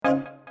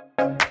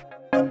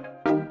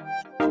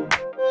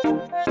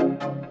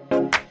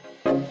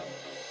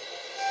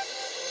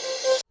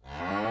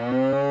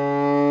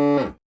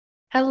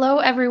Hello,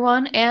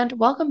 everyone, and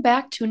welcome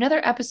back to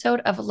another episode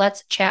of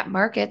Let's Chat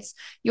Markets,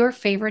 your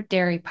favorite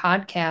dairy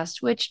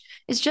podcast, which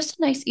is just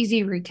a nice,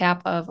 easy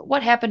recap of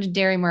what happened in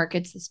dairy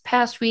markets this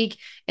past week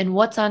and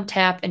what's on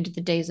tap into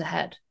the days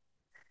ahead.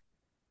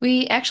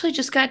 We actually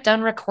just got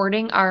done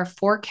recording our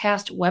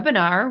forecast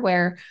webinar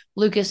where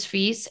Lucas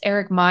Feast,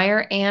 Eric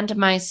Meyer, and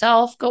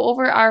myself go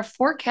over our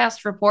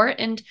forecast report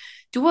and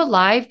do a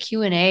live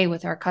Q&A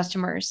with our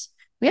customers.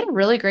 We had a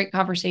really great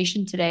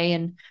conversation today,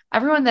 and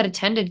everyone that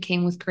attended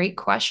came with great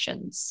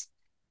questions.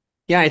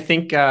 Yeah, I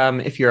think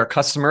if you're a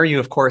customer, you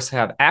of course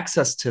have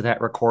access to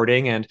that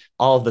recording and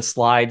all of the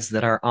slides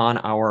that are on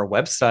our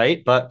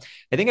website. But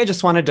I think I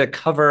just wanted to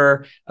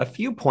cover a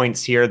few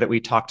points here that we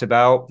talked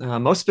about,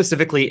 most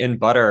specifically in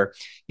butter.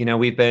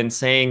 We've been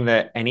saying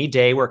that any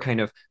day we're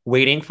kind of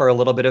waiting for a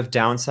little bit of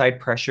downside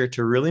pressure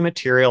to really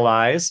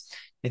materialize.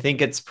 I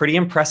think it's pretty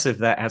impressive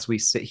that as we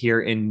sit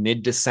here in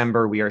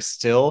mid-December, we are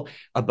still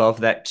above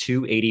that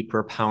 280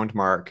 per pound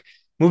mark.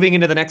 Moving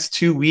into the next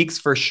 2 weeks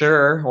for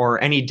sure,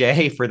 or any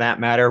day for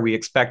that matter, we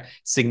expect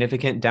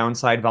significant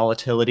downside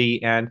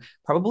volatility and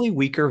probably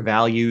weaker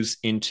values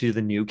into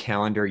the new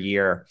calendar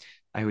year.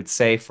 I would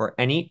say for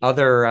any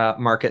other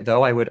market,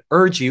 though, I would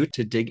urge you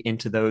to dig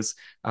into those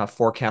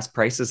forecast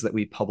prices that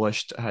we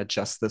published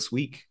just this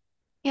week.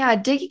 Yeah,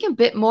 digging a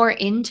bit more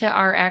into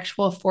our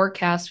actual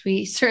forecast,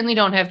 we certainly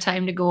don't have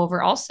time to go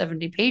over all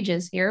 70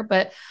 pages here,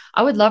 but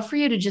I would love for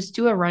you to just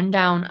do a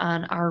rundown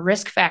on our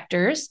risk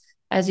factors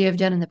as you have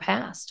done in the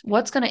past.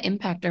 What's going to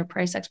impact our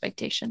price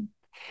expectation?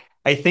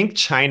 I think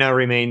China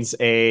remains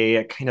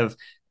a kind of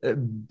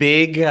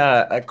big,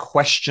 a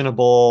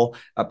questionable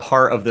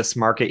part of this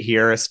market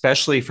here,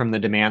 especially from the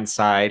demand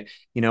side.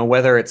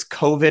 Whether it's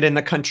COVID in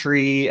the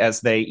country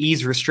as they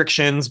ease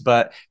restrictions,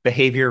 but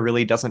behavior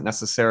really doesn't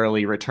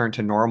necessarily return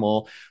to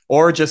normal,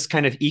 or just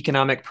kind of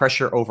economic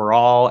pressure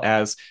overall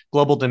as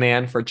global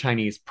demand for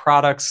Chinese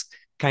products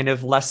kind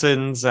of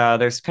lessens.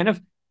 There's kind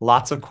of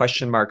lots of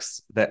question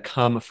marks that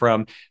come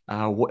from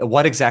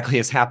what exactly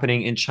is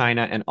happening in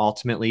China and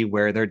ultimately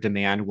where their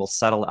demand will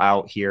settle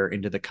out here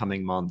into the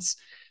coming months.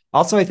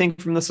 Also, I think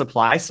from the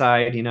supply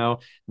side,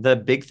 the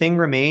big thing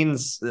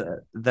remains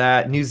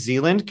that New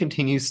Zealand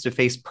continues to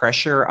face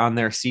pressure on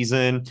their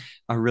season,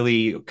 a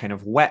really kind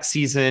of wet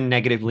season,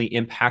 negatively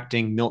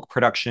impacting milk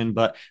production,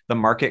 but the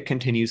market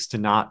continues to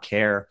not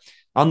care.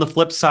 On the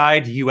flip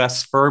side, the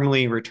US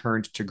firmly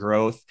returned to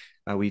growth.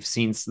 We've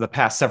seen the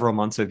past several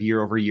months of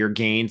year over year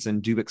gains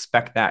and do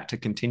expect that to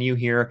continue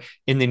here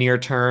in the near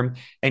term.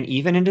 And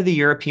even into the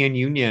European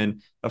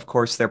Union, of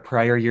course, their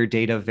prior year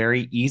data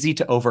very easy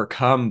to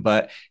overcome,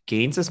 but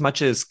gains as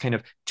much as kind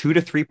of 2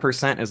 to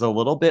 3% is a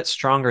little bit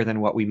stronger than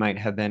what we might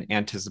have been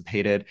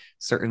anticipated.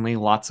 Certainly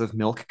lots of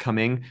milk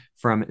coming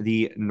from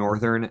the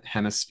Northern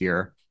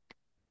Hemisphere.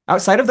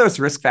 Outside of those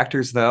risk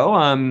factors, though,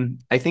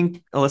 I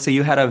think, Alyssa,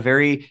 you had a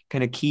very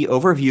kind of key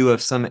overview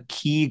of some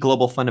key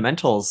global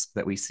fundamentals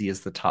that we see as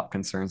the top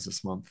concerns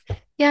this month.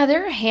 Yeah,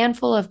 there are a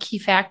handful of key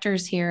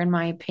factors here, in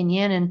my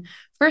opinion. And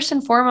first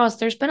and foremost,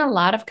 there's been a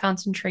lot of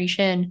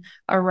concentration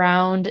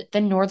around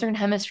the Northern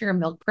Hemisphere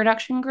milk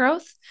production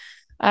growth.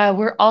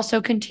 We're also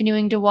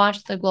continuing to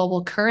watch the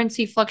global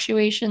currency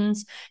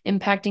fluctuations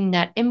impacting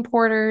net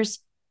importers.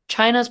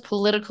 China's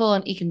political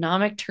and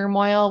economic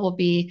turmoil will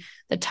be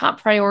the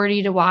top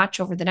priority to watch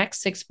over the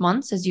next 6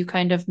 months, as you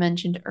kind of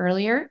mentioned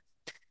earlier.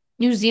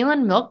 New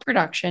Zealand milk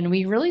production,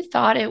 we really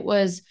thought it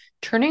was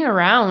turning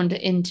around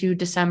into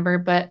December,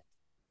 but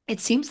it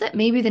seems that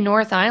maybe the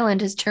North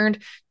Island has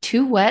turned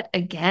too wet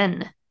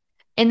again.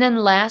 And then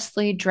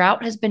lastly,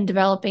 drought has been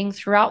developing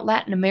throughout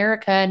Latin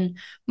America and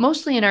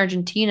mostly in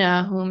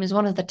Argentina, whom is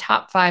one of the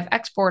top five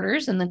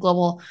exporters in the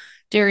global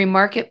dairy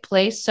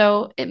marketplace.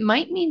 So it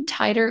might mean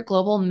tighter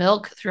global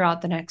milk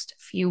throughout the next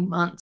few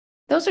months.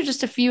 Those are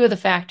just a few of the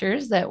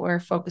factors that we're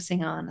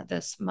focusing on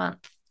this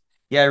month.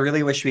 Yeah, I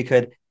really wish we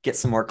could get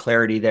some more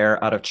clarity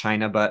there out of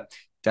China, but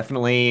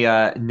definitely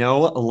no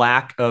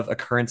lack of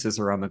occurrences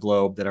around the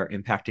globe that are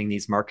impacting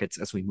these markets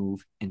as we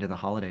move into the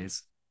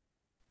holidays.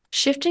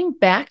 Shifting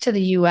back to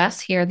the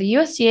US here, the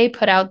USDA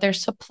put out their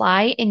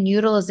supply and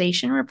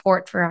utilization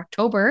report for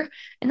October,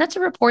 and that's a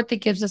report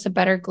that gives us a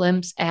better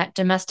glimpse at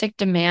domestic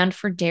demand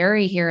for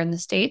dairy here in the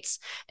States.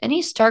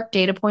 Any stark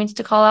data points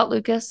to call out,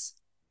 Lucas?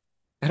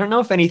 I don't know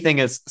if anything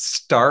is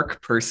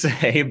stark per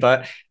se,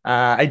 but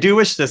I do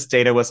wish this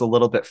data was a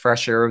little bit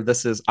fresher.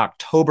 This is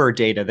October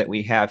data that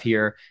we have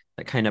here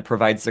that kind of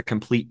provides the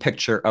complete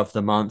picture of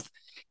the month.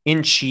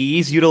 In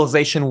cheese,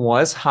 utilization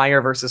was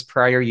higher versus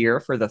prior year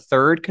for the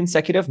third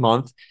consecutive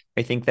month.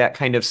 I think that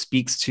kind of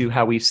speaks to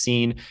how we've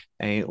seen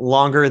a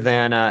longer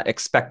than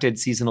expected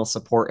seasonal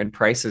support in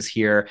prices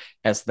here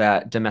as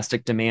that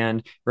domestic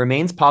demand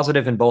remains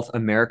positive in both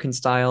American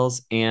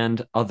styles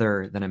and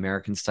other than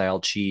American style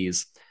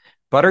cheese.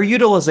 Butter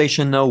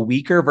utilization, though,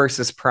 weaker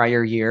versus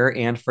prior year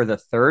and for the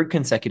third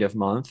consecutive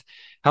month.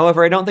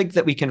 However, I don't think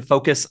that we can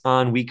focus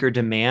on weaker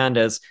demand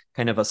as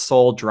kind of a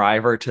sole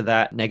driver to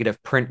that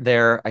negative print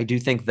there. I do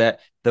think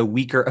that the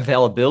weaker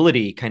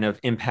availability kind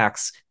of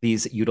impacts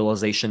these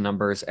utilization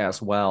numbers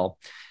as well.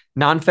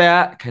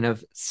 Non-fat, kind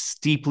of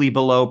steeply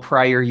below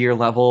prior year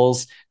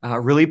levels,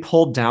 really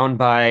pulled down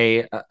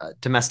by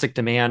domestic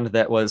demand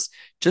that was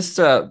just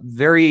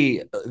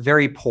very,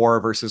 very poor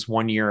versus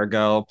 1 year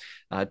ago.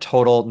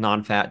 Total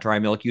non-fat dry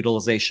milk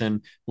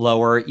utilization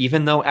lower,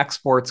 even though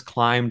exports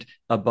climbed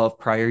above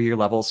prior year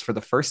levels for the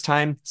first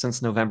time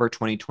since November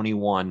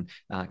 2021,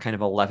 kind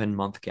of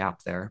 11-month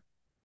gap there.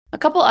 A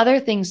couple other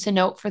things to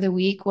note for the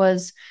week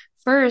was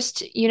first,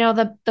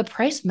 the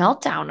price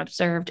meltdown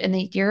observed in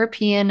the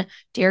European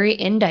dairy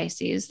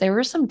indices. There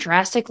were some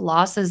drastic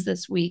losses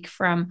this week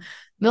from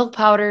milk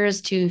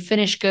powders to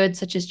finished goods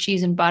such as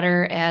cheese and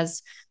butter,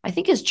 as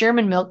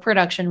German milk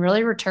production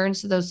really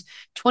returns to those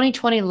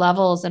 2020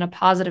 levels in a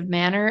positive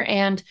manner,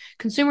 and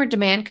consumer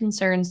demand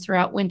concerns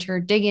throughout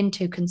winter dig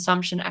into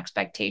consumption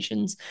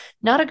expectations.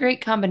 Not a great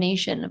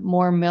combination,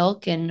 more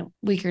milk and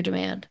weaker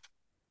demand.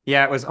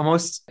 Yeah, it was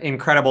almost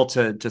incredible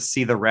to just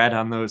see the red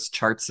on those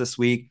charts this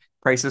week.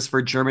 Prices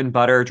for German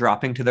butter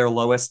dropping to their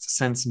lowest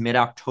since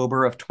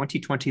mid-October of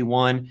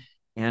 2021.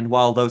 And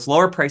while those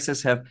lower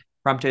prices have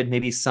prompted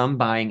maybe some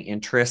buying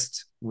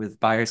interest with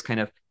buyers kind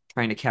of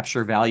trying to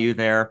capture value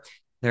there,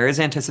 there is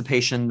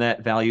anticipation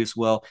that values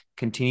will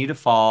continue to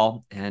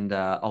fall, and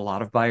a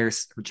lot of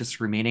buyers are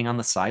just remaining on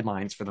the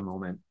sidelines for the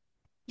moment.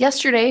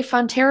 Yesterday,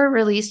 Fonterra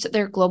released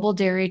their global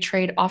dairy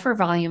trade offer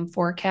volume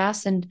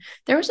forecast, and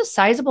there was a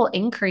sizable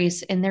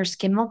increase in their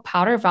skim milk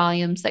powder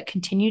volumes that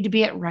continue to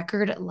be at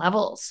record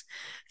levels.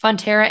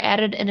 Fonterra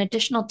added an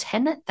additional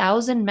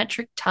 10,000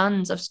 metric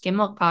tons of skim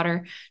milk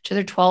powder to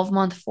their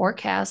 12-month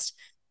forecast,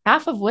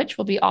 half of which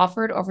will be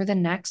offered over the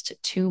next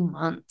 2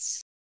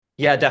 months.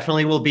 Yeah,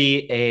 definitely will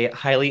be a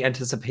highly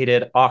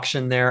anticipated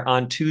auction there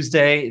on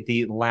Tuesday,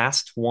 the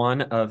last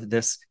one of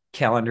this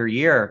calendar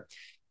year.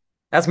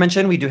 As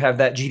mentioned, we do have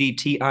that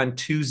GDT on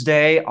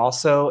Tuesday.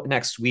 Also,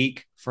 next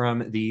week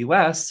from the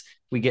US,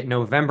 we get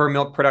November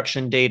milk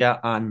production data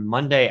on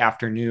Monday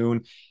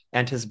afternoon,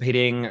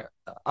 anticipating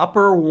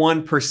upper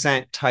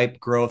 1% type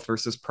growth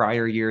versus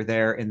prior year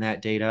there in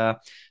that data.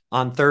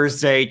 On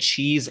Thursday,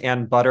 cheese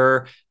and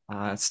butter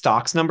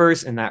stocks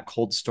numbers in that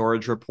cold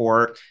storage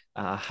report,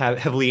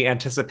 heavily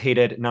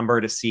anticipated number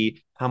to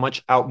see how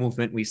much out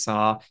movement we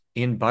saw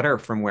in butter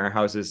from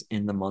warehouses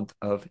in the month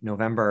of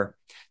November.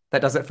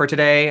 That does it for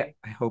today.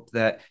 I hope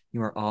that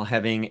you are all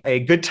having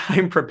a good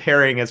time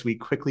preparing as we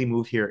quickly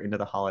move here into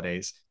the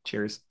holidays.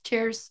 Cheers.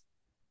 Cheers.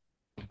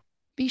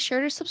 Be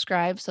sure to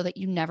subscribe so that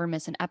you never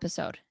miss an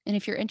episode. And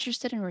if you're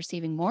interested in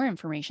receiving more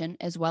information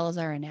as well as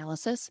our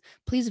analysis,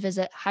 please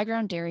visit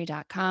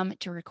highgrounddairy.com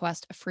to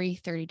request a free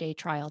 30-day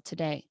trial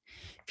today.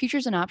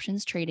 Futures and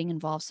options trading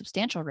involves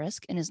substantial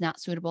risk and is not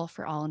suitable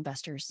for all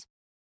investors.